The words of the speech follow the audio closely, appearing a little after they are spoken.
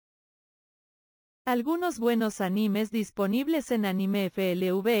Algunos buenos animes disponibles en Anime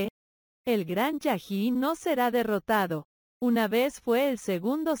FLV. El Gran Yaji no será derrotado. Una vez fue el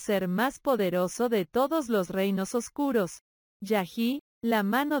segundo ser más poderoso de todos los reinos oscuros. Yaji, la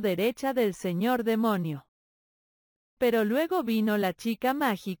mano derecha del señor demonio. Pero luego vino la chica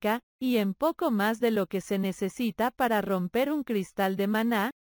mágica, y en poco más de lo que se necesita para romper un cristal de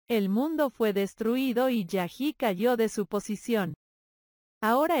maná, el mundo fue destruido y Yaji cayó de su posición.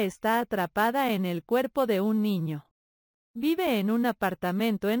 Ahora está atrapada en el cuerpo de un niño. Vive en un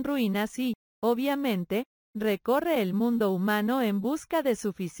apartamento en ruinas y, obviamente, recorre el mundo humano en busca de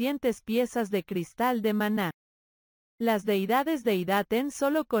suficientes piezas de cristal de maná. Las deidades de Idaten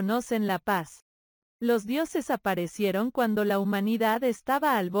solo conocen la paz. Los dioses aparecieron cuando la humanidad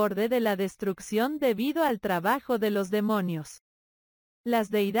estaba al borde de la destrucción debido al trabajo de los demonios.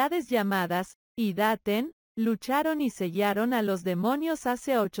 Las deidades llamadas Idaten lucharon y sellaron a los demonios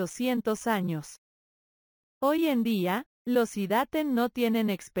hace 800 años. Hoy en día, los Idaten no tienen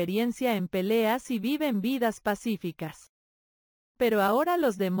experiencia en peleas y viven vidas pacíficas. Pero ahora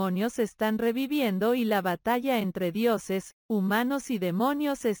los demonios están reviviendo y la batalla entre dioses, humanos y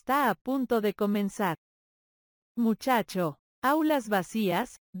demonios está a punto de comenzar. Muchacho, aulas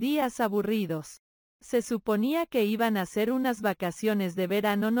vacías, días aburridos. Se suponía que iban a ser unas vacaciones de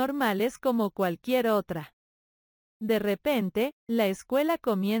verano normales como cualquier otra. De repente, la escuela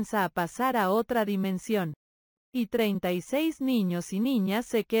comienza a pasar a otra dimensión. Y 36 niños y niñas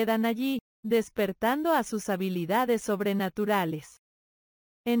se quedan allí, despertando a sus habilidades sobrenaturales.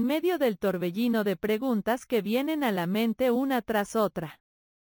 En medio del torbellino de preguntas que vienen a la mente una tras otra.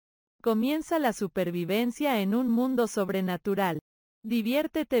 Comienza la supervivencia en un mundo sobrenatural.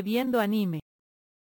 Diviértete viendo anime.